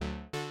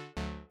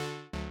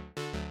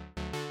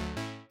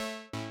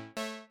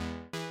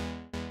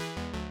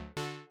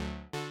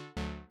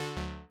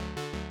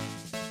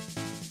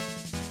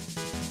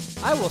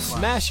I will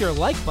smash your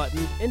like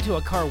button into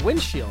a car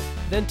windshield,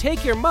 then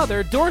take your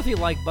mother, Dorothy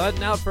like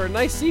button, out for a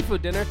nice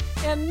seafood dinner,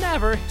 and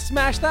never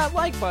smash that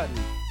like button.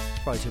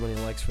 Probably too many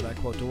likes for that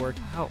quote to work.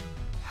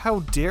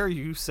 How dare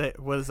you say?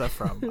 What is that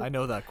from? I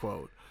know that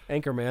quote.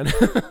 Anchorman.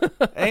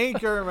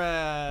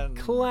 Anchorman.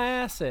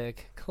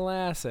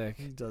 Classic.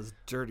 He does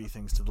dirty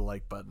things to the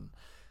like button.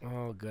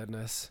 Oh,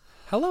 goodness.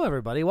 Hello,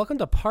 everybody. Welcome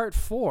to part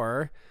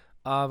 4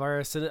 of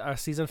our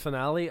season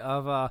finale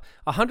of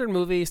 100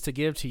 movies to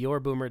give to your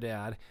boomer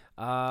dad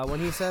when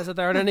he says that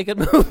there aren't any good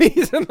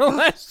movies in the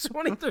last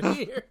 23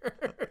 years.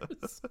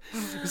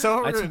 Is that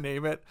what we're going to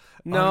name it?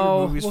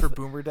 No. Movies for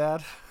boomer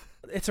dad?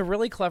 It's a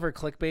really clever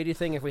clickbaity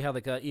thing if we have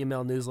like an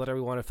email newsletter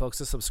we wanted folks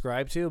to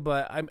subscribe to,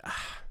 but I'm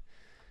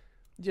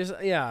just,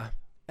 yeah.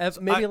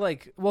 Maybe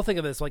we'll think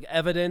of this like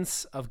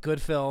evidence of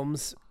good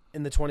films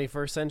in the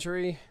 21st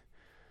century.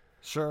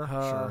 Sure.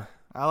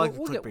 I like the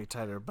clickbait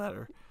title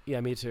better.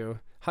 Yeah, me too.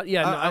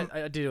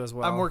 I do as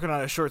well. I'm working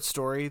on a short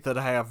story that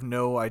I have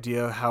no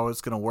idea how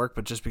it's going to work,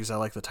 but just because I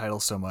like the title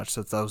so much,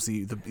 that was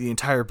the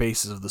entire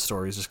basis of the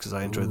story is just because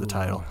I enjoyed the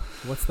title.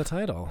 What's the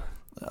title?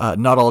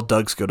 Not all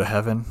Dougs go to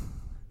heaven.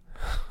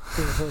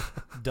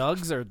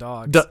 Dougs or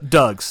dogs?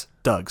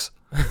 Dougs.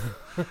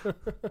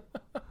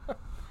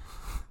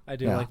 I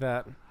do like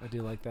that.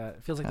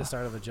 It feels like the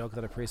start of a joke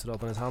that a priest would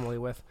open his homily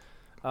with.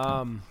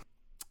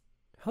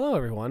 Hello,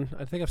 everyone.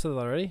 I think I've said that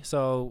already,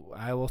 so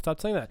I will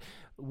stop saying that.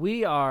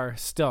 We are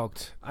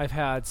stoked. I've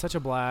had such a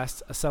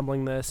blast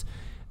assembling this.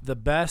 The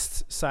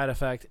best side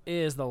effect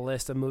is the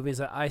list of movies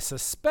that I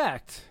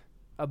suspect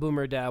a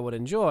boomer dad would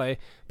enjoy,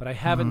 but I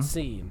haven't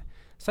seen,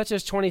 such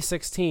as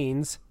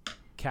 2016's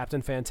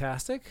Captain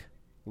Fantastic,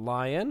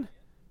 Lion,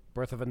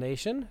 Birth of a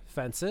Nation,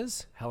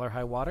 Fences, Hell or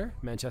High Water,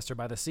 Manchester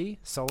by the Sea,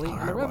 Sully,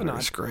 and The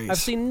Revenant. I've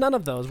seen none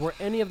of those. Were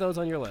any of those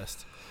on your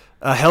list?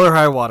 Hell or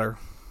High Water.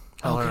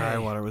 Hell or Okay. High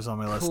Water was on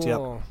my list.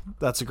 Cool. Yep,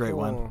 that's a great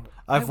one.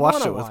 I I've watched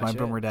wanna it with my watch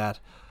boomer dad.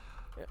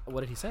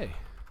 What did he say?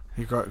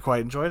 He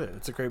quite enjoyed it.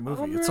 It's a great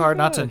movie. Oh, It's very hard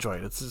not to good. enjoy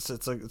it.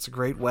 It's a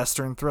great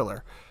Western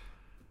thriller.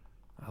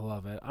 I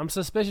love it. I'm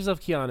suspicious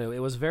of Keanu. It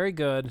was very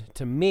good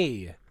to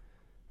me.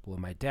 Will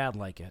my dad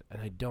like it?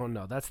 And I don't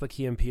know. That's the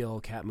Key and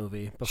Peele cat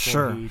movie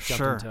before he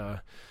jumped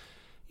into,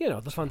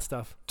 the fun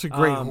stuff. It's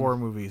great horror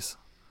movies.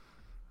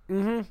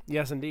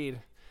 Yes, indeed.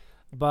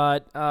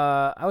 But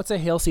I would say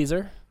Hail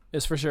Caesar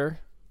is for sure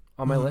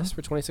on my list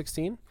for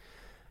 2016.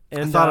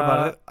 And I thought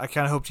about it. I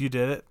kind of hoped you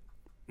did it.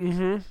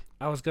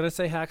 I was going to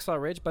say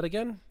Hacksaw Ridge, but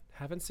again,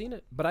 haven't seen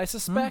it. But I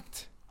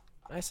suspect.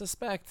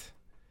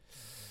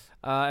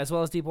 As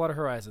well as Deepwater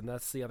Horizon.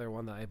 That's the other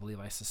one that I believe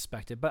I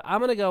suspected. But I'm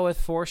going to go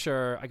with, for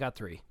sure, I got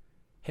 3.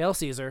 Hail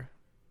Caesar,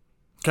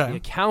 The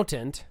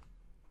Accountant,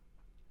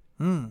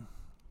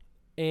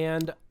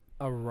 and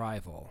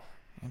Arrival.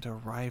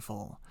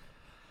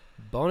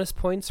 Bonus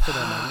points for the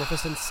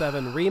Magnificent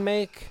Seven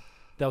remake,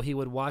 though he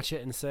would watch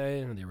it and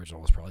say, the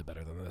original was probably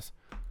better than this.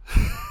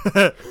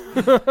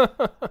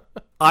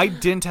 I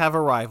didn't have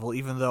Arrival,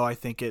 even though I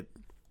think it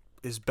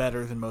is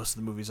better than most of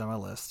the movies on my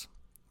list.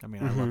 I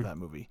mean, I love that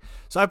movie.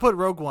 So I put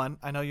Rogue One.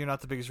 I know you're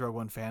not the biggest Rogue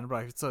One fan,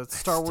 but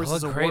Star Wars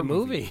is a great war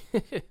movie.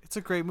 It's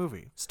a great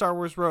movie. Star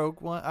Wars Rogue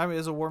One,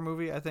 is a war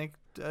movie. I think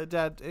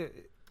dads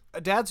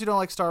who don't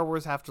like Star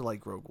Wars have to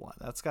like Rogue One.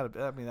 That's got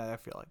to. I mean, I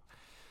feel like.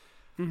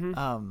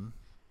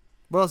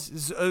 Well,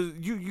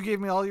 you gave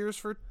me all yours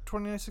for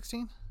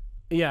 2016.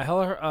 Yeah,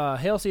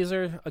 Hail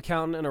Caesar,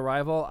 Accountant, and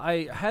Arrival.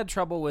 I had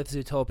trouble with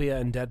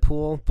Zootopia and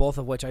Deadpool, both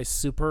of which I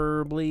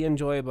superbly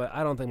enjoy, but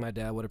I don't think my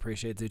dad would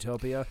appreciate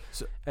Zootopia.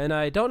 And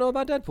I don't know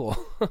about Deadpool.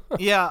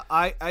 Yeah,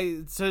 I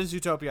said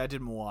Zootopia. I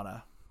did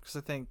Moana because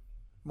I think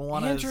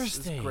Moana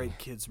is a great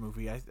kids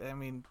movie. I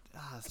mean,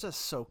 it's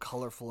just so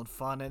colorful and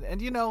fun.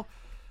 And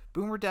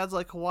boomer dads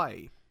like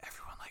Hawaii.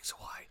 Everyone likes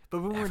Hawaii,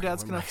 but boomer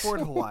dads can afford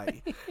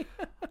Hawaii.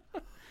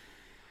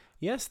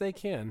 Yes, they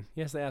can.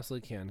 Yes, they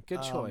absolutely can.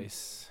 Good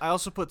choice. I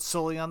also put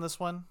Sully on this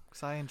one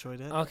because I enjoyed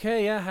it.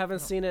 Okay, yeah, haven't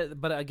seen it,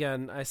 but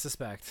again, I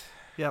suspect.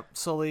 Yep,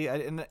 Sully,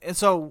 and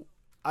so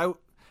I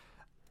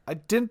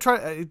didn't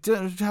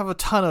have a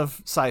ton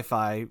of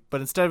sci-fi, but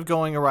instead of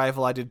going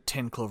Arrival, I did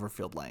 10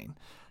 Cloverfield Lane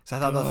because I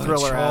thought the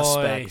thriller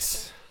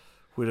aspect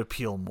would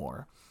appeal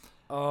more.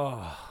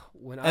 Oh,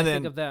 when I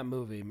think of that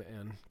movie,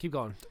 man, keep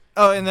going.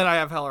 Oh, and then I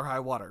have Hell or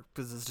High Water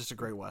because it's just a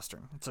great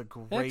Western. It's a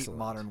great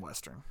modern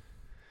Western.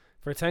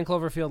 For 10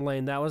 Cloverfield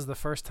Lane, that was the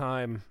first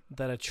time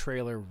that a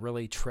trailer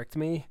really tricked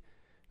me,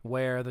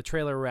 where the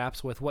trailer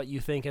wraps with what you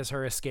think is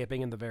her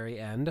escaping in the very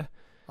end,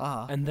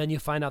 and then you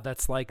find out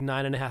that's like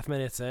 9.5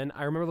 minutes in.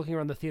 I remember looking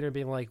around the theater and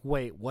being like,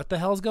 wait, what the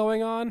hell's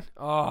going on?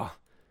 Oh,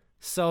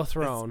 so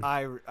thrown.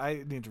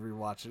 I need to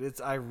rewatch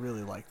it. I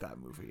really like that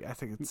movie. I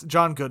think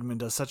John Goodman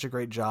does such a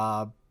great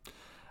job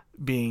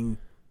being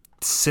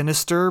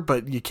sinister,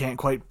 but you can't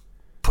quite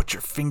put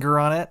your finger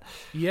on it.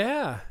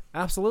 Yeah,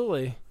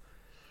 absolutely.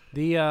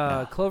 The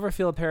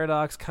Cloverfield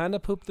Paradox kind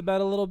of pooped the bed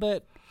a little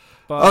bit.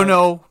 But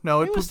no,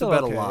 it pooped the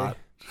bed a lot.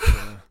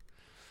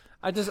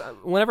 Yeah.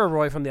 Whenever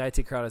Roy from the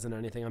IT crowd is in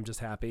anything, I'm just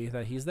happy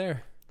that he's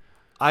there.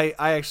 I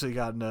actually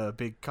got in a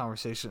big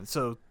conversation.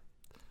 So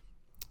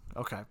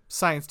Okay.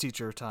 Science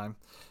teacher time.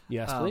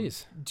 Yes,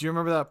 please. Do you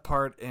remember that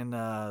part in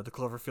the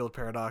Cloverfield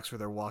Paradox where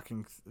they're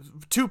walking?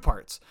 Two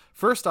parts.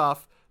 First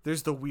off,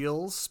 there's the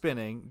wheels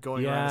spinning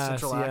going around the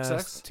central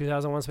axis.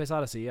 2001: Space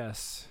Odyssey.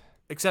 Yes.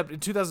 Except in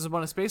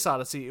 2001: A Space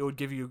Odyssey, it would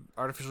give you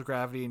artificial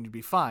gravity and you'd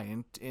be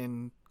fine.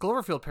 In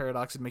Cloverfield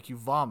Paradox, it'd make you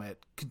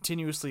vomit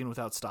continuously and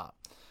without stop.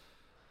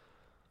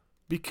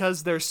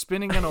 Because they're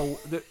spinning on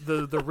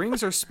the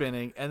rings are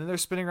spinning and then they're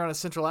spinning around a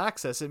central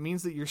axis. It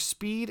means that your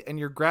speed and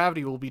your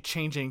gravity will be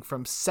changing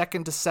from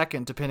second to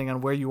second depending on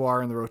where you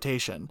are in the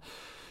rotation.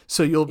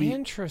 So you'll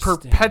be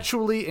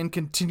perpetually and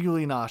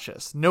continually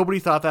nauseous. Nobody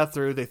thought that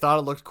through. They thought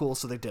it looked cool,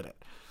 so they did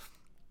it.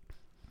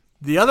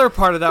 The other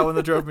part of that one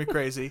that drove me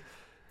crazy,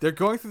 they're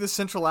going through the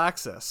central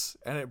axis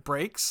and it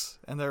breaks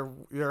and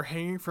they're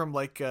hanging from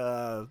like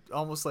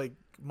almost like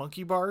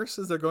monkey bars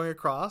as they're going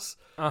across.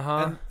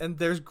 And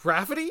there's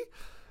gravity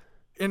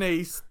in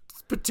a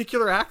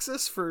particular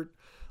axis for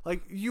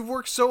like you've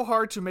worked so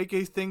hard to make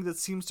a thing that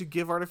seems to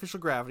give artificial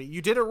gravity.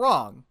 You did it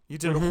wrong. You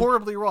did it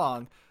horribly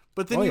wrong.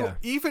 But then you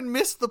even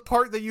missed the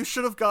part that you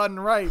should have gotten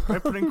right by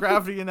putting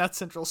gravity in that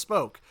central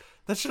spoke.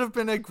 That should have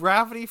been a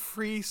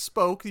gravity-free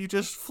spoke that you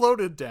just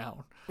floated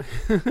down.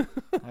 I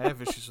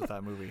have issues with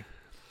that movie.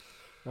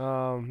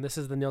 This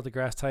is the Neil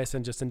deGrasse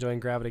Tyson just enjoying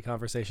gravity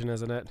conversation,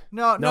 isn't it?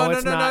 No,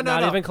 it's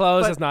not even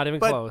close. It's not even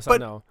close. I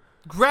know.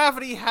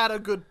 Gravity had a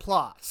good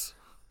plot.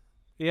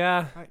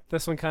 Yeah,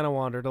 this one kind of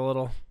wandered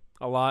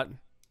a lot.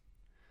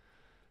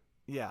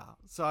 Yeah,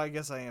 so I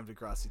guess I am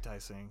deGrasse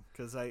Tyson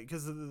because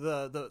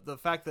the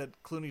fact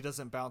that Clooney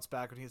doesn't bounce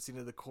back when he hits the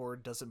end of the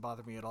cord doesn't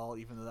bother me at all,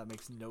 even though that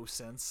makes no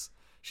sense.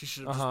 She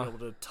should have just been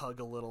able to tug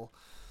a little.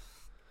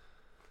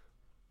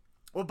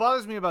 What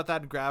bothers me about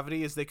that in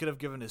Gravity is they could have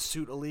given his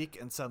suit a leak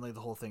and suddenly the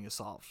whole thing is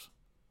solved.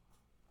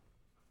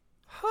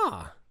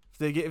 Huh.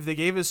 If they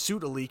gave his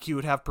suit a leak, he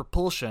would have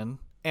propulsion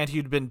and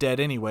he'd been dead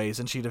anyways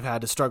and she'd have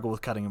had to struggle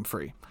with cutting him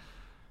free.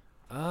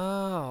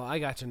 Oh, I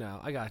got you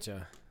now. I got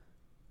you.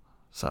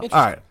 So, all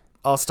right.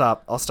 I'll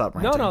stop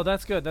ranting. No,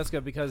 that's good. That's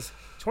good because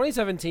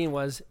 2017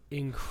 was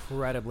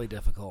incredibly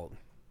difficult.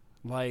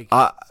 Like,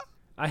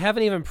 I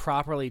haven't even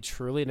properly,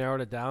 truly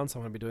narrowed it down, so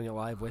I'm going to be doing it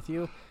live with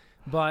you.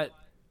 But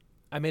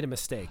I made a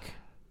mistake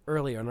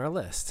earlier on our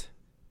list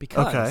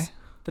because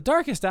The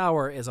Darkest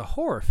Hour is a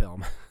horror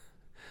film.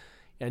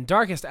 And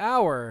Darkest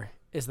Hour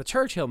is the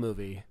Churchill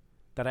movie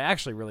that I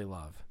actually really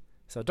love.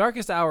 So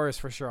Darkest Hour is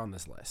for sure on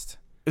this list.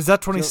 Is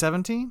that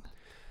 2017?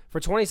 For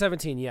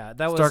 2017, yeah.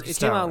 It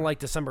came out on like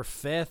December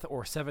 5th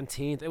or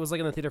 17th. It was like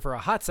in the theater for a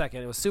hot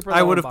second. It was super low.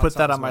 I would have put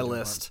that on my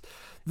list.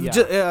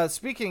 Yeah.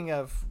 Speaking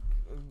of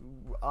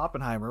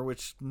Oppenheimer,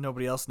 which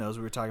nobody else knows,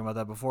 we were talking about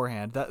that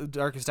beforehand. That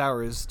Darkest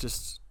Hour is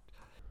just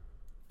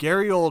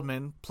Gary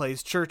Oldman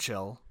plays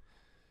Churchill.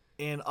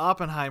 In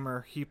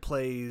Oppenheimer, he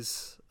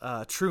plays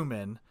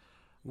Truman.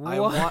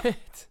 What?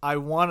 I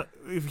want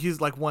if he's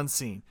like one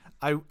scene.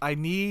 I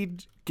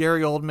need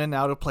Gary Oldman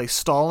now to play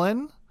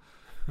Stalin,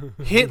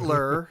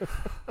 Hitler,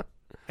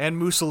 and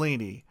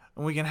Mussolini,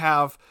 and we can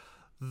have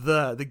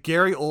the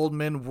Gary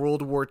Oldman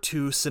World War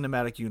II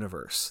cinematic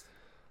universe.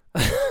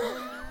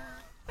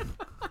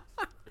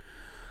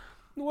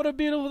 What a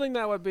beautiful thing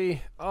that would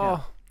be.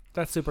 Oh,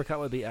 that supercut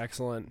would be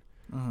excellent.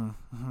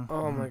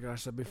 Oh my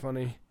gosh, that'd be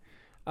funny.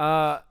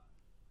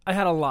 I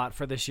had a lot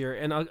for this year,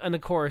 and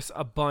of course,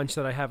 a bunch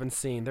that I haven't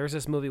seen. There's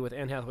this movie with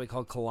Anne Hathaway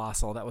called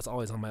Colossal that was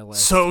always on my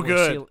list. So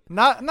good.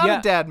 Not a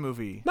dad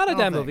movie. Not a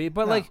dad movie,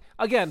 but like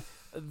again,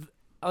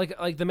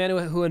 like The Man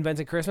Who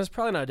Invented Christmas,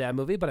 probably not a dad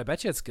movie, but I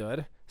bet you it's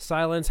good.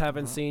 Silence,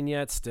 haven't seen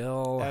yet.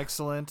 Still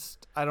excellent.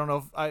 I don't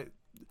know if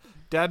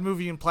dad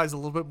movie implies a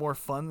little bit more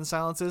fun than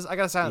Silence is. I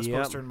got a Silence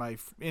poster in my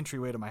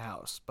entryway to my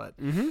house, but.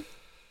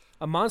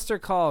 A Monster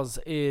Calls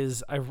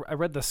is I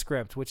read the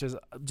script, which is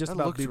just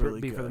about B for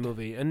the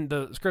movie, and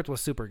the script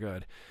was super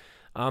good.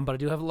 But I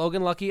do have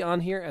Logan Lucky on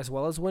here as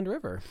well as Wind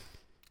River.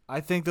 I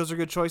think those are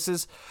good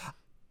choices.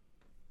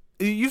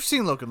 You've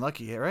seen Logan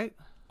Lucky, right?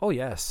 Oh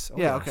yes.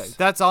 Okay.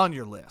 That's on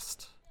your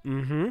list.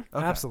 Okay.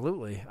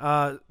 Absolutely.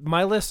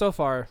 My list so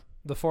far,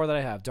 the four that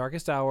I have: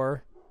 Darkest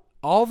Hour,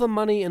 All the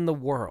Money in the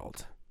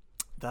World.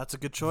 That's a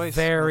good choice.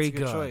 Very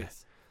good.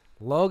 Choice.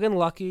 Logan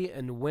Lucky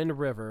and Wind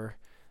River.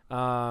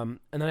 And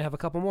then I have a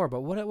couple more, but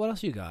what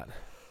else you got?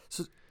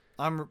 So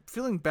I'm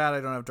feeling bad I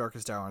don't have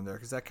Darkest Hour in there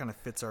because that kind of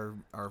fits our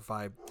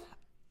vibe.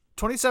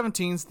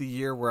 2017 is the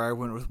year where I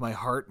went with my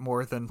heart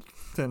more than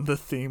the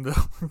theme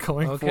that I'm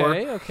going for.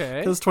 Okay.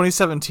 Because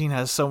 2017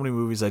 has so many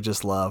movies I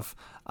just love.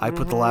 I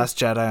put The Last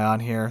Jedi on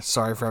here.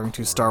 Sorry for having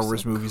two Star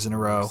Wars movies in a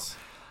row.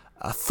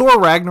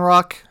 Thor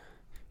Ragnarok.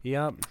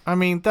 Yep. I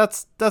mean,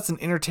 that's an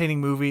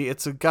entertaining movie.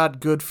 It's got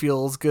good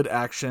feels, good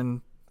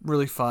action,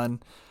 really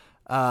fun.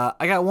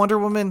 I got Wonder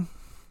Woman.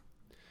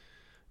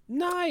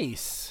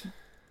 Nice.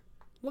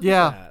 Look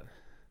at that.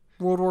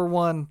 World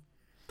War I,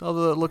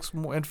 although it looks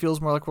more and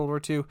feels more like World War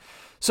II.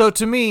 So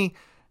to me,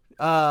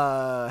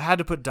 had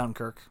to put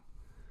Dunkirk.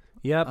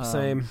 Yep,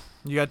 same.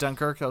 You got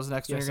Dunkirk? That was the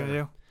next one you're going to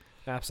do?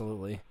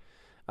 Absolutely.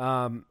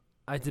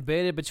 I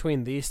debated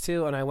between these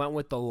two, and I went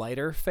with the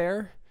lighter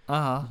fare.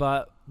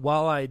 But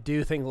while I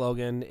do think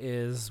Logan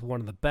is one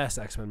of the best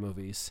X-Men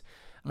movies,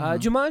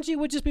 Jumanji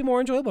would just be more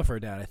enjoyable for a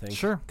dad, I think.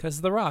 Sure.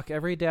 Because The Rock,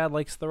 every dad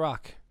likes The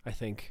Rock, I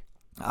think.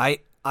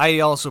 I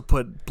also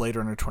put Blade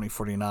Runner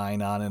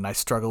 2049 on, and I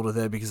struggled with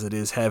it because it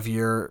is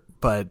heavier,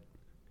 but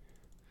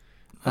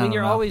I mean,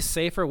 you're always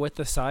safer with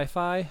the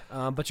sci-fi,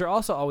 but you're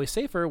also always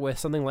safer with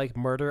something like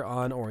Murder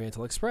on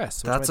Oriental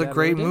Express. That's a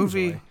great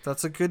movie.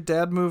 That's a good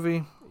dad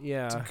movie.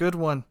 Yeah. It's a good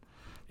one.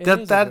 It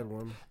is a good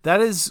one.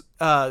 That is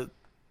the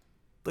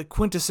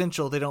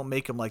quintessential, they don't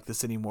make them like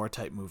this anymore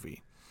type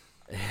movie.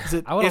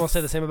 I would almost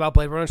say the same about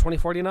Blade Runner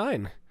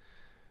 2049.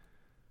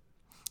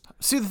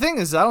 See, the thing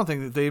is, I don't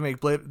think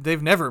that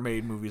they've never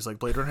made movies like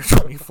Blade Runner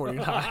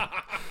 2049.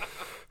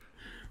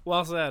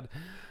 Well said.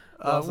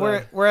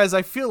 Whereas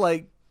I feel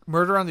like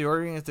Murder on the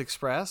Orient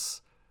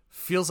Express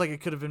feels like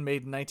it could have been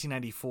made in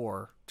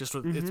 1994, just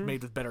with it's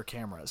made with better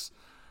cameras.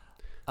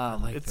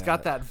 It's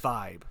got that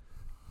vibe.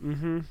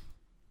 Mm-hmm.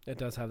 It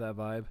does have that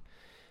vibe.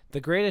 The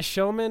Greatest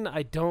Showman,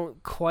 I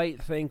don't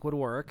quite think would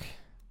work,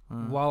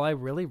 while I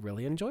really,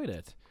 really enjoyed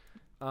it.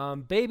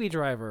 Baby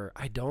Driver,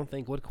 I don't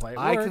think would quite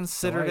work. I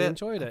considered it.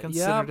 Enjoyed it. I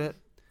considered it.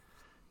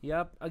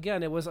 Yep.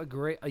 Again, it was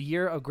a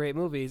year of great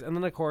movies, and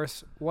then of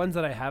course ones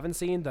that I haven't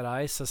seen that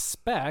I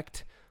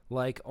suspect,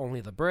 like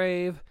Only the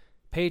Brave,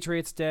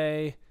 Patriots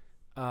Day.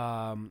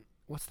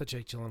 What's the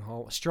Jake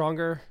Gyllenhaal?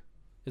 Stronger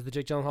is the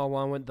Jake Gyllenhaal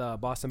one with the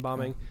Boston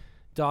bombing.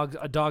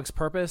 A Dog's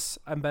Purpose,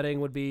 I'm betting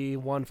would be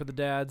one for the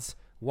dads.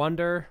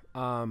 Wonder,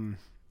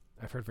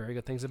 I've heard very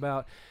good things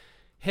about.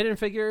 Hidden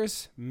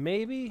Figures,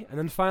 maybe, and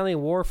then finally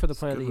War for the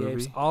Planet of the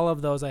Apes. All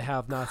of those I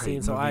have not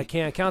seen, so I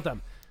can't count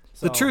them.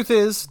 So, the truth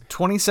is,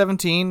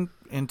 2017,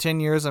 in 10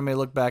 years, I may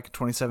look back at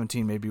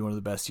 2017, maybe one of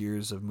the best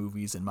years of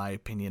movies, in my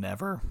opinion,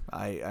 ever.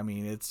 I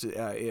mean, it's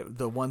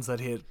the ones that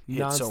hit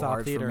so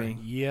hard theater. for me.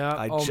 Yeah,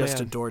 I just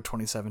adored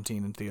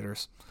 2017 in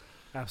theaters.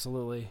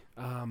 Absolutely.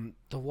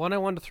 The one I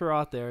wanted to throw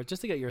out there,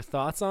 just to get your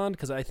thoughts on,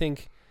 because I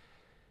think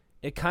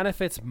it kind of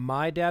fits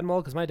my dad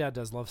mold, because my dad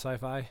does love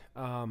sci-fi.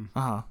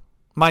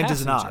 Mine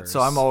does not, so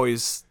I'm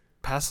always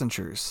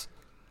Passengers.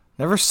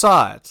 Never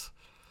saw it.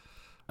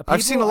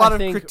 I've seen a lot of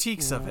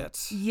critiques of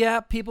it.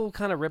 Yeah, people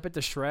kind of rip it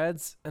to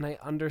shreds, and I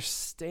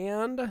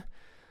understand,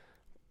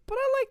 but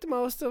I liked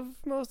most of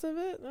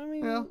it. I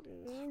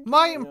mean,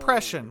 my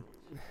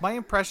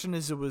impression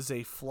is it was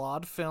a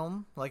flawed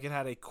film. Like, it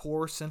had a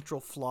core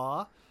central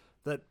flaw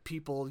that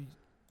people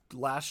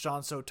latched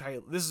on so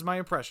tightly. This is my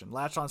impression.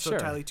 Latched on so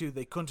tightly too,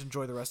 they couldn't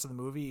enjoy the rest of the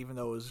movie, even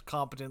though it was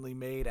competently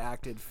made,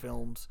 acted,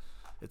 filmed,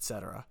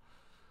 etc.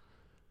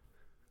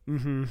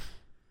 Mm-hmm.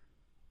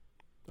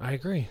 I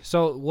agree.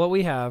 So what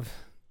we have,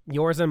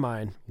 yours and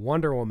mine: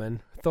 Wonder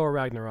Woman, Thor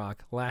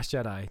Ragnarok, Last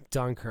Jedi,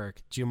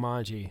 Dunkirk,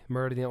 Jumanji,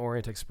 Murder on the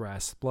Orient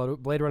Express,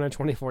 Blade Runner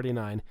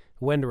 2049,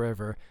 Wind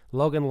River,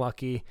 Logan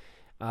Lucky,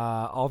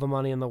 All the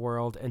Money in the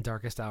World, and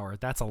Darkest Hour.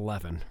 That's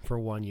 11 for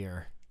 1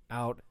 year.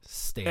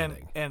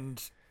 Outstanding.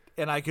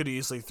 And I could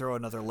easily throw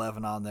another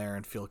 11 on there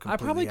and feel completely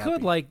I probably happy.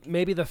 could, like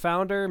maybe The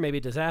Founder, maybe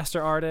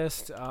Disaster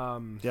Artist.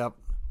 Yep.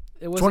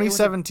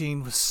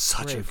 2017 was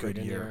such a good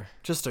year.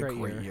 Just a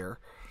great year.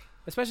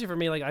 Especially for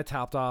me, like, I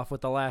topped off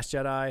with The Last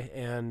Jedi,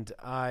 and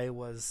I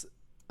was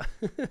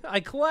I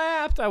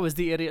clapped. I was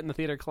the idiot in the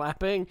theater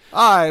clapping.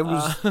 I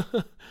was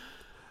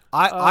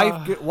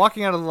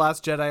walking out of The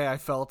Last Jedi, I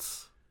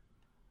felt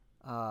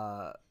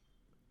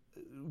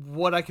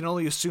what I can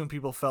only assume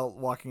people felt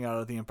walking out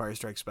of The Empire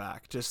Strikes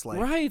Back, just like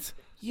right.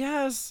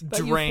 Yes,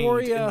 drained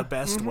euphoria. in the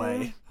best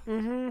way.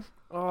 Mm-hmm.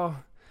 Oh,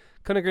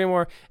 couldn't agree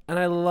more. And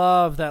I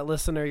love that,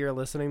 listener, you're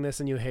listening to this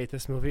and you hate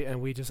this movie,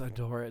 and we just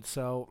adore it.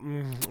 So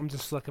I'm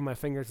just licking my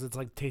fingers. It's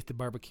like tasted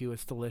barbecue.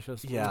 It's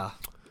delicious. Yeah,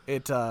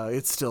 it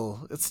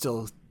still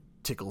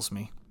tickles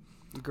me.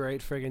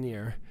 Great friggin'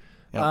 year.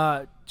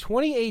 Yep.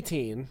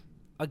 2018,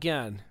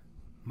 again,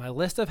 my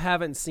list of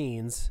haven't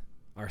seens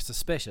are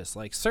suspicious.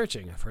 Like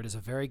Searching, I've heard is a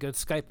very good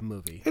Skype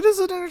movie. It is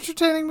an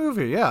entertaining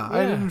movie. Yeah.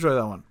 I did enjoy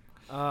that one.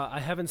 I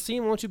haven't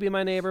seen Won't You Be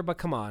My Neighbor, but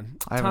come on,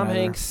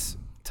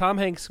 Tom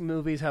Hanks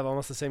movies have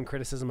almost the same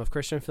criticism of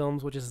Christian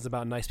films, which is it's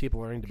about nice people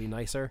learning to be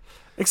nicer.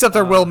 Except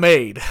they're well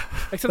made.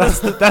 That's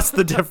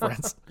the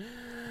difference.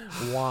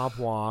 Womp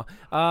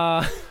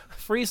womp.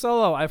 Free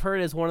Solo, I've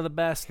heard, is one of the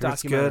best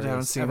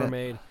documentaries ever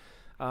made.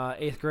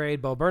 8th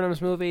Grade, Bo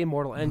Burnham's movie,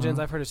 Mortal Engines.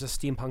 I've heard it's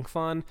just steampunk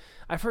fun.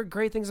 I've heard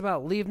great things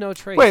about Leave No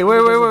Trace. Wait.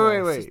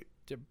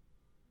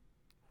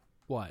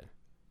 What?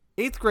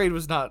 8th Grade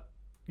was not.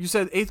 You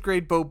said 8th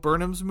Grade Bo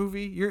Burnham's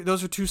movie?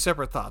 Those are two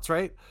separate thoughts,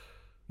 right?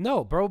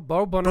 No, Bo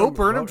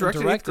Burnham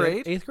directed 8th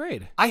Grade? 8th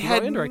Grade. I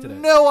had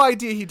no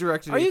idea he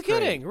directed 8th Grade. Are you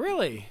kidding?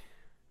 Really?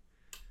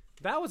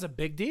 That was a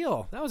big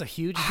deal. That was a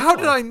huge deal. How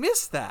did I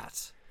miss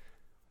that?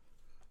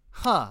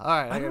 Huh. All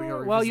right. I gotta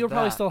go well, you were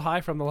probably still high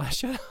from The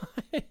Last Jedi.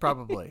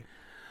 Probably.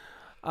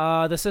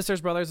 The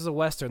Sisters Brothers is a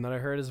Western that I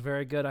heard is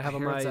very good. I have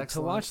on my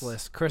to-watch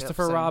list.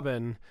 Christopher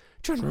Robin.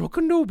 General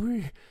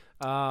Kenobi.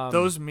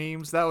 Those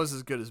memes, that was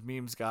as good as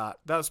memes got.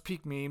 That was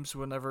peak memes.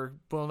 We'll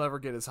never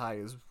get as high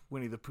as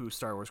Winnie the Pooh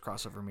Star Wars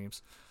crossover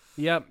memes.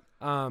 Yep.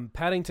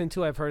 Paddington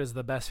 2, I've heard, is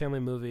the best family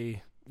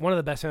movie one of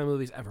the best family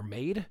movies ever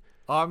made.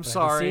 Oh, I'm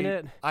sorry. Seen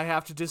it. I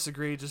have to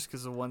disagree just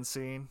because of one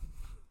scene.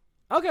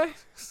 Okay.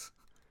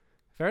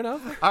 Fair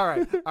enough. All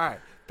right.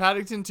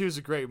 Paddington 2 is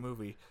a great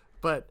movie,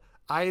 but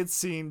I had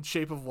seen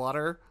Shape of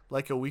Water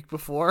like a week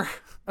before.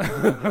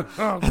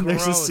 And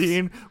there's a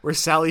scene where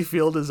Sally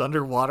Field is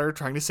underwater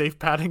trying to save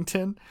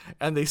Paddington,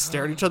 and they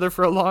stare at each other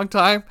for a long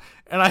time.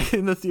 And I,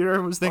 in the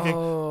theater, was thinking,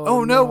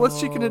 oh no, what's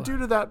she going to do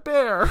to that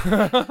bear?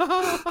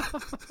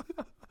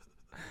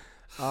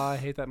 I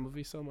hate that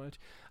movie so much.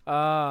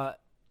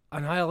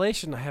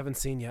 Annihilation I haven't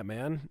seen yet,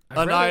 man.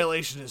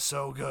 Annihilation is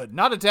so good.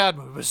 Not a dad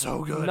movie, but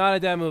so good. Not a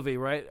dad movie,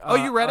 right? Oh,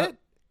 you read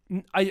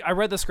it? I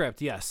read the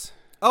script, yes.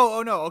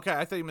 Oh no, okay.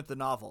 I thought you meant the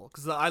novel,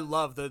 because I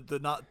love the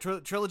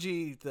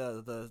trilogy,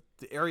 the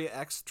Area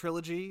X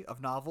trilogy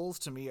of novels.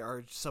 To me,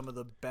 are some of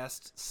the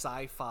best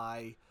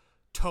sci-fi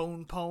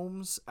tone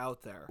poems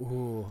out there.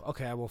 Ooh,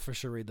 okay. I will for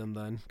sure read them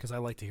then, because I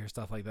like to hear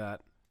stuff like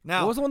that.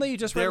 Now, what was the one that you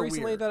just read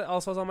recently weird. that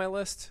also was on my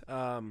list?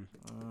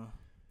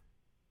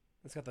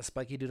 It's got the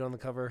spiky dude on the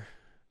cover.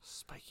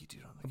 Spiky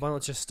dude on the cover. A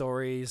bunch of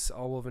stories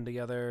all woven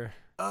together.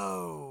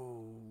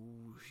 Oh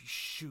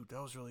shoot,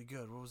 that was really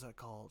good. What was that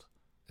called?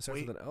 It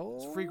starts with an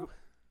O.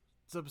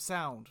 It's a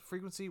sound,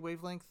 frequency,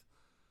 wavelength.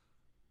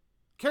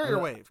 Carrier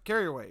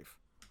wave.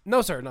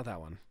 No, sir, not that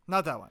one.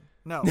 Not that one.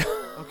 No.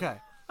 Okay.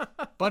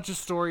 Bunch of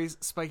stories.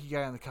 Spiky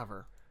guy on the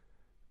cover.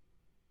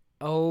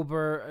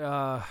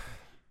 I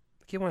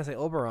keep wanting to say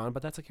Oberon,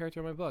 but that's a character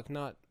in my book,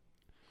 not.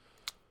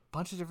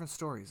 Bunch of different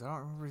stories. I don't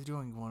remember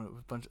doing one with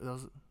a bunch of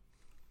those.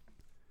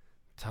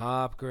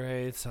 Top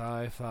grade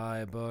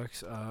sci-fi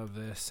books of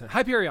this.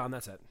 Hyperion,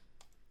 that's it.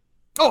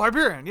 Oh,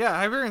 Hyperion. Yeah,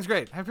 Hyperion's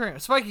great. Hyperion.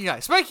 Spiky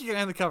guy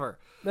on the cover.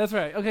 That's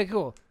right. Okay,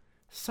 cool.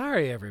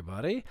 Sorry,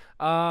 everybody.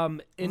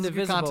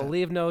 Indivisible,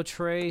 Leave No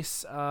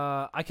Trace.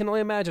 I can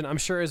only imagine. I'm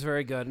sure it's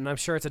very good, and I'm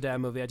sure it's a dad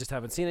movie. I just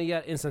haven't seen it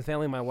yet. Instant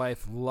Family, my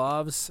wife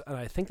loves, and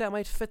I think that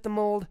might fit the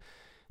mold.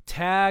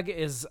 Tag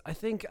is, I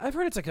think, I've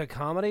heard it's like a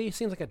comedy.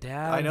 Seems like a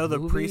dad I know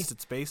movie. The Priest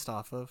it's based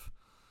off of.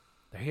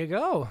 There you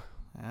go.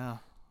 Yeah.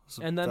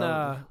 And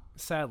then,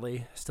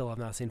 sadly, still have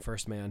not seen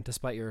First Man,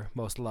 despite your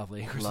most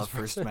lovely Christmas Love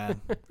First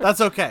Man.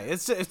 That's okay.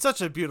 It's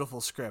such a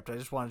beautiful script. I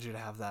just wanted you to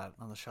have that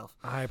on the shelf.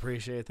 I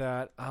appreciate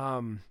that.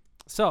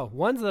 So,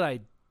 ones that I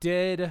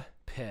did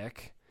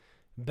pick,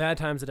 Bad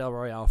Times at El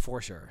Royale,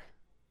 for sure.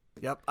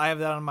 Yep, I have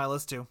that on my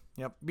list, too.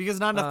 Yep, because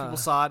not enough people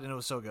saw it, and it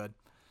was so good.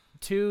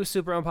 Two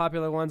super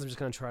unpopular ones I'm just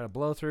going to try to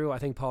blow through. I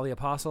think Paul the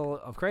Apostle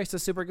of Christ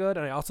is super good,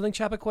 and I also think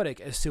Chappaquiddick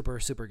is super,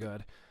 super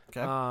good.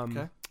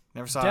 Okay.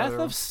 Never saw Death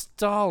of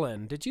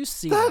Stalin. Did you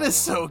see that? That is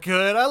so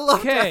good. I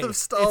love Death of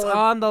Stalin. It's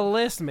on the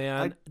list,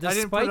 man. I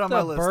didn't put it on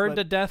my list, burned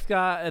to death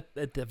guy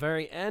at the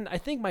very end, I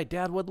think my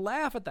dad would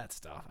laugh at that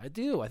stuff. I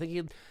do. I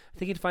think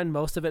he'd find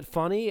most of it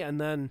funny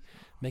and then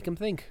make him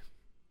think.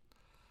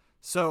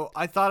 So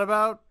I thought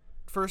about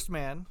First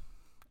Man.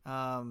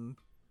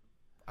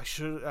 I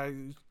should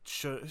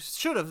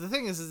have. The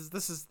thing is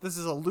this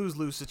is a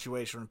lose-lose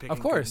situation when picking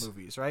good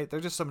movies, right? There're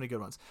just so many good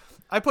ones.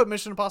 I put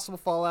Mission Impossible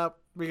Fallout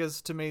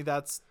because to me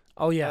that's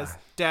as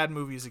dad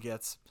movie as it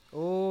gets.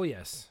 Oh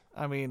yes.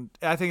 I mean,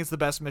 I think it's the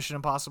best Mission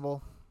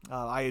Impossible.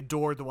 I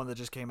adored the one that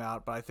just came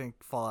out, but I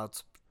think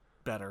Fallout's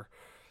better.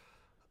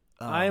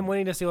 I am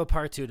waiting to see what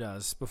Part 2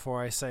 does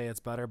before I say it's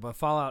better, but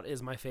Fallout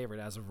is my favorite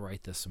as of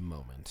right this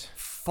moment.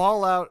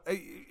 Fallout.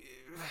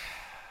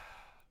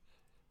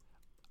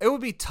 It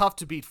would be tough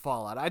to beat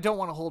Fallout. I don't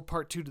want to hold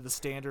Part 2 to the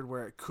standard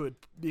where it could,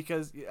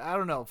 because I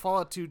don't know.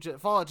 Fallout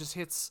just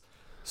hits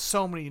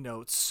so many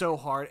notes so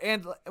hard,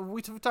 and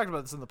we talked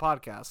about this in the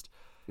podcast.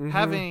 Mm-hmm.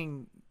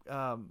 Having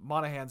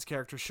Monahan's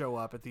character show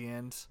up at the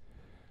end,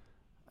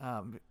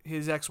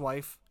 his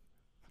ex-wife.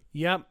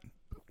 Yep.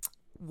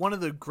 One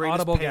of the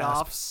greatest Audible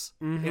payoffs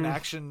in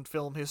action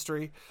film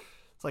history.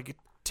 It's like a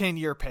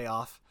 10-year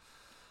payoff.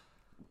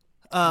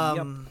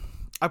 Yep.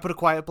 I put A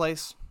Quiet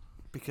Place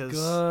because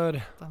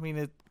good. I mean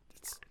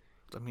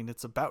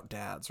it's about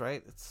dads,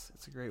 right? It's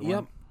a great one.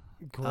 Yep.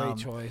 Great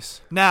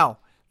choice. Now,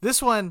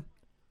 this one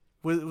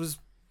was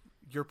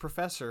your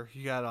professor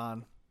you got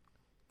on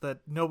that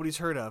nobody's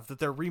heard of, that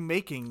they're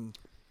remaking.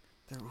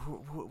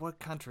 What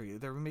country?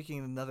 They're remaking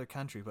in another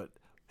country, but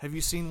have you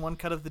seen One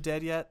Cut of the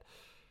Dead yet?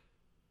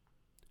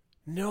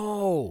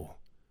 No.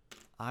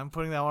 I'm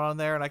putting that one on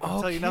there, and I can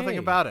tell you nothing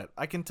about it.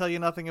 I can tell you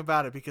nothing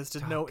about it because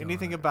to know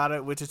anything about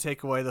it would to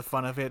take away the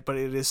fun of it, but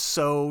it is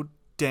so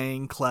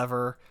dang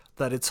clever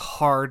that it's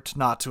hard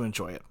not to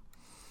enjoy it.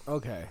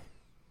 Okay.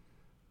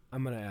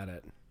 I'm going to add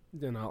it.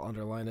 Then I'll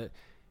underline it.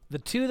 The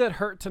two that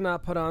hurt to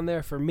not put on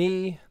there for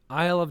me,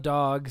 Isle of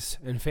Dogs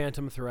and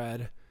Phantom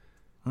Thread.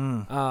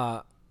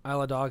 Isle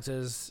of Dogs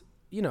is,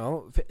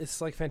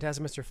 it's like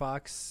Fantastic Mr.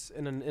 Fox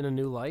in a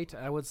new light,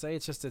 I would say.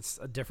 It's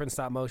a different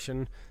stop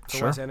motion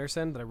for Wes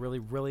Anderson that I really,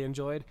 really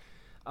enjoyed.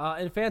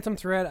 And Phantom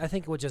Thread, I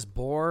think it would just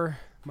bore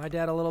my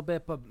dad a little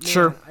bit, but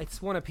man,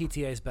 it's one of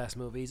PTA's best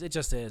movies. It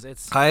just is.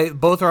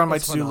 Both are on my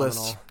to-do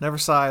list. Never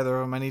saw either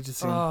of them. I need to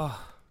see them.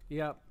 Oh,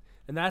 yep.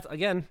 And that,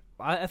 again,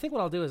 I think what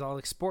I'll do is I'll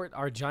export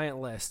our giant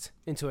list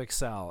into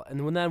Excel,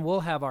 and then we'll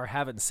have our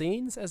haven't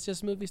seens as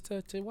just movies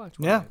to watch.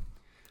 Yeah.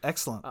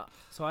 Excellent.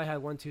 So I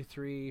had 1, 2,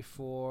 3,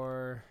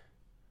 4,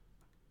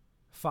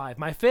 5.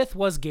 My fifth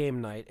was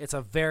Game Night. It's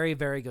a very,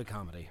 very good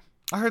comedy.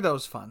 I heard that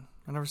was fun.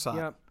 I never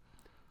saw it.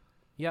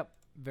 Yep.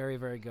 Very,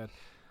 very good.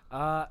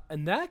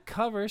 And that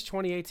covers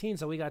 2018.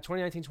 So we got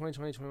 2019,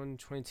 2020,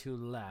 2022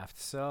 left.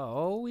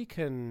 So we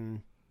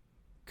can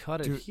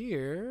cut it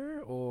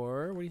here,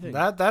 or what do you think?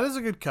 That is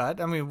a good cut.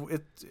 I mean,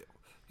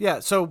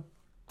 so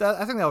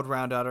I think that would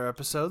round out our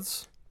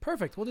episodes.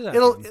 Perfect. We'll do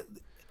that.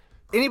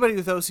 Anybody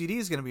with OCD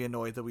is going to be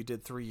annoyed that we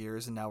did 3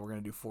 years and now we're going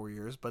to do 4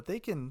 years, but they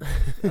can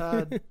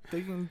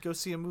go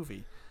see a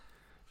movie.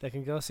 They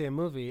can go see a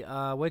movie,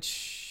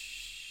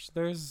 which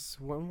there's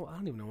one. I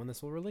don't even know when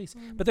this will release,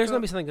 but there's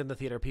going to be something in the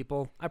theater,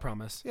 people. I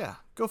promise. Yeah,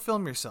 go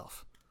film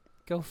yourself.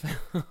 Go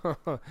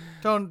film.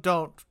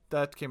 Don't.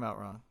 That came out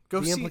wrong.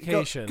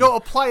 Implication. Go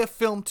apply a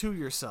film to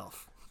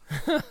yourself.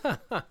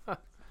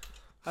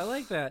 I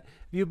like that.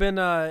 You've been.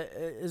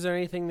 Is there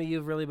anything that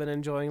you've really been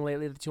enjoying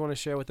lately that you want to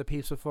share with the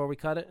peeps before we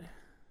cut it?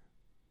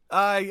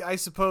 I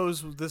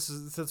suppose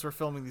since we're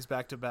filming these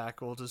back to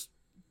back, we'll just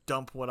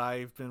dump what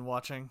I've been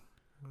watching.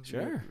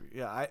 Sure.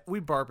 Yeah,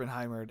 we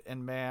Barbenheimered,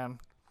 and man,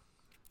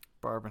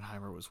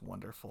 Barbenheimer was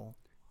wonderful.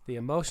 The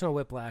emotional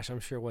whiplash, I'm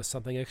sure, was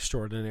something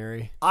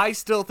extraordinary. I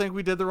still think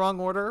we did the wrong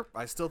order.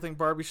 I still think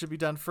Barbie should be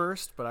done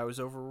first, but I was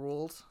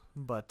overruled.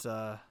 But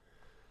I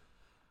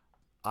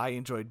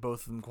enjoyed both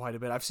of them quite a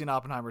bit. I've seen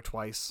Oppenheimer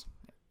twice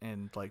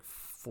in like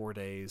 4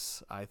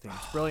 days. I think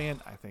it's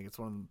brilliant. I think it's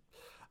one of them.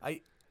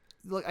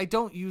 I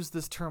don't use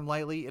this term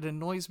lightly. It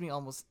annoys me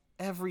almost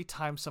every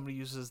time somebody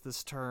uses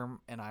this term,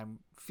 and I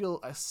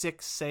feel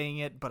sick saying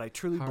it, but I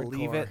truly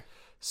believe it.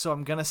 So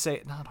I'm gonna say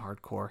it. Not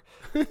hardcore.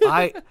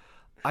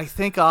 I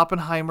think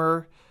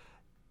Oppenheimer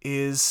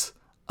is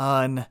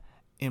an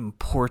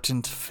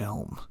important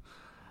film.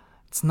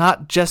 It's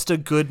not just a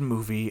good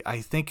movie.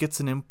 I think it's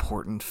an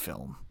important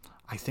film.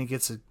 I think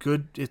it's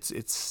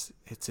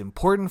it's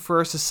important for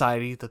our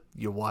society that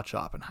you watch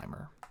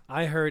Oppenheimer.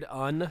 I heard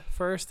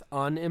first,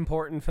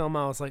 unimportant film.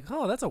 I was like,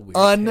 oh, that's a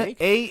weird take.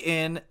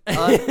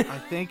 I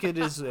think it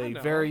is a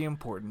very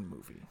important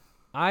movie.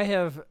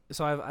 I've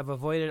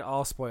avoided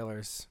all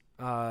spoilers,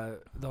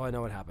 though I know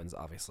what happens,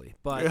 obviously.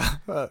 But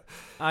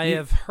I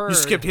have heard... You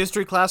skipped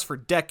history class for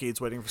decades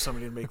waiting for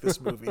somebody to make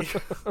this movie.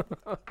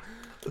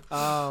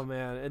 Oh,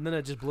 man. And then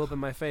it just blew up in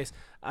my face.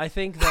 I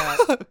think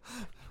that...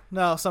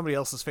 No, somebody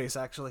else's face,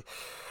 actually.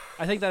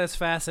 I think that is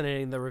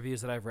fascinating, the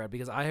reviews that I've read,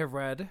 because I have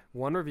read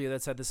one review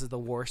that said this is the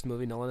worst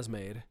movie Nolan has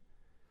made,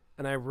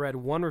 and I read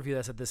one review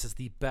that said this is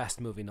the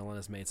best movie Nolan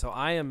has made. So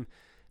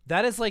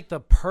that is like the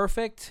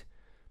perfect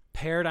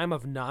paradigm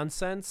of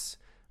nonsense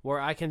where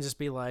I can just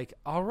be like,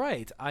 all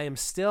right, I am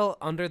still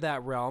under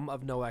that realm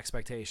of no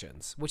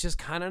expectations, which is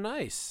kind of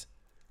nice.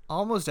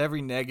 Almost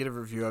every negative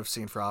review I've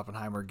seen for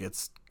Oppenheimer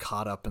gets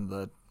caught up in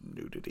the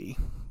nudity,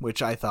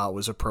 which I thought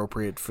was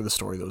appropriate for the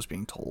story that was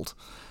being told.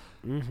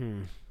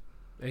 Mm-hmm.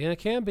 And it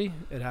can be.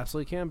 It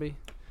absolutely can be.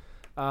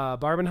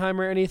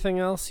 Barbenheimer, anything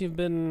else you've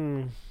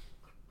been...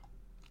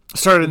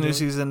 Started a new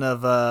season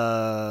of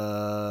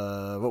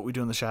What We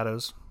Do in the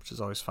Shadows, which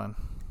is always fun.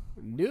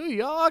 New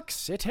York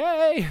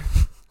City!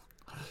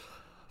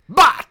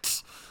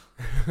 But!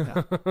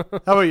 Yeah.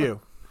 How about you?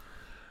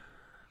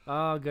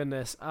 Oh,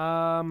 goodness.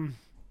 Yeah,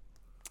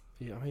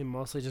 I mean,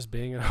 mostly just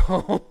being at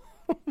home.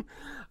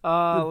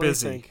 You're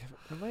busy.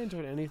 Have I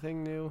enjoyed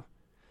anything new?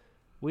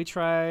 We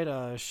tried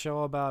a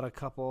show about a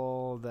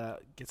couple that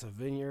gets a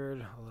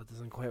vineyard. Oh, that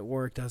doesn't quite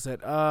work, does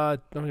it? I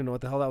don't even know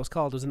what the hell that was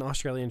called. It was an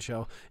Australian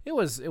show. It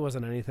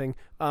wasn't anything.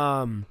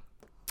 What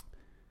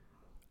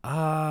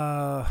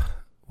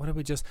did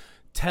we just...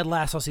 Ted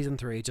Lasso season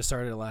 3 just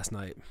started it last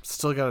night.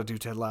 Still got to do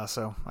Ted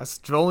Lasso. I've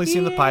only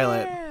seen the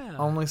pilot.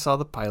 Only saw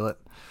the pilot.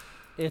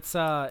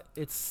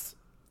 It's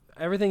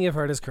everything you've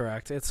heard is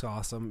correct. It's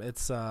awesome.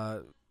 It's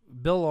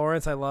Bill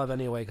Lawrence I love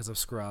anyway because of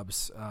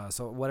Scrubs.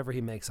 So whatever he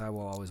makes, I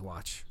will always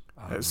watch.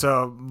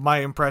 So my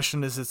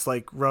impression is it's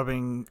like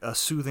rubbing a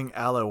soothing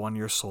aloe on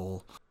your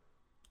soul.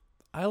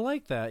 I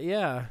like that,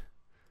 yeah.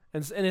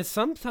 And it's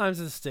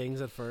sometimes it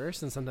stings at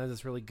first, and sometimes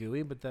it's really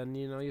gooey, but then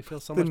you feel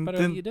so much better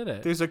that you did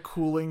it. There's a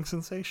cooling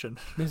sensation.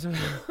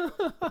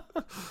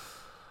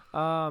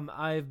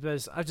 I've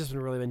just been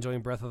really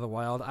enjoying Breath of the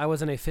Wild. I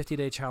was in a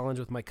 50-day challenge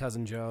with my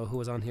cousin Joe, who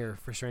was on here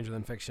for Stranger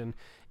Than Fiction,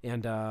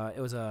 and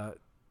it's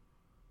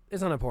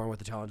not important what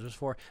the challenge was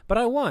for, but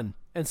I won,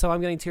 and so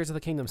I'm getting Tears of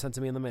the Kingdom sent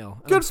to me in the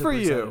mail. Good for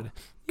you.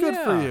 Good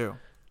for you.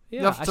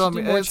 Yeah, I should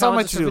do more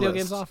challenges for video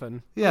games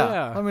often.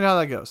 Yeah, let me know how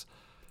that goes.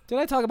 Did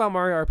I talk about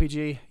Mario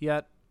RPG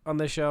yet on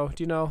this show?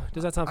 Do you know?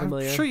 Does that sound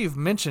familiar? I'm sure you've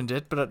mentioned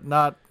it, but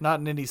not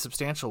in any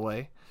substantial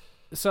way.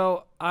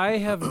 So I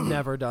have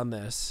never done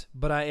this,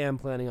 but I am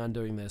planning on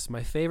doing this.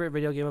 My favorite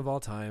video game of all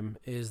time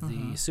is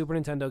the Super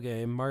Nintendo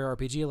game Mario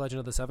RPG: Legend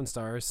of the Seven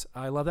Stars.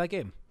 I love that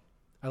game.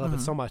 I love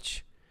it so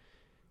much.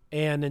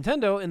 And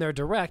Nintendo, in their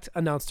Direct,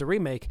 announced a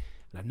remake,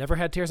 and I've never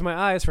had tears in my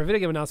eyes for a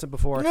video game announcement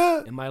before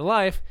in my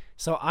life,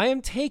 so I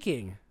am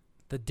taking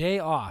the day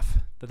off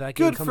that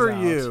game comes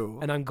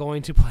out, and I'm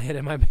going to play it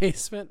in my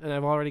basement, and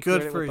I've already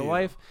cleared it with the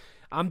wife.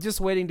 I'm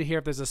just waiting to hear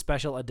if there's a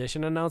special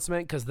edition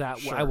announcement because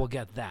Sure. I will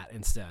get that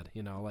instead.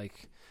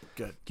 Like,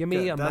 Good. give me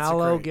Good. a That's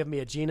Mallow, great. give me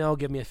a Gino,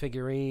 give me a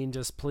figurine,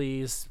 just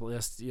please.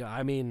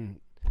 I mean,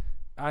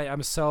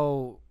 I'm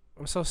so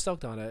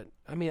stoked on it.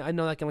 I mean, I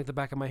know that can like the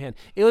back of my hand.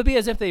 It would be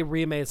as if they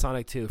remade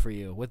Sonic 2 for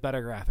you with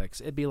better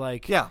graphics. It'd be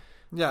like, Yeah.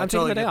 I'm totally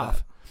taking the day get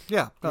off. that.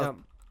 Yeah. No,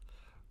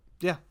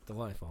 yeah.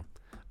 Delightful.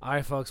 All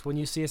right, folks, when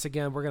you see us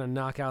again, we're going to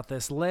knock out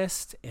this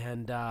list,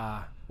 and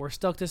we're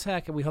stoked as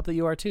heck, and we hope that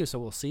you are too. So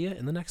we'll see you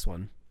in the next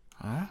one.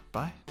 All right.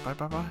 Bye. Bye.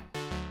 Bye.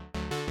 Bye.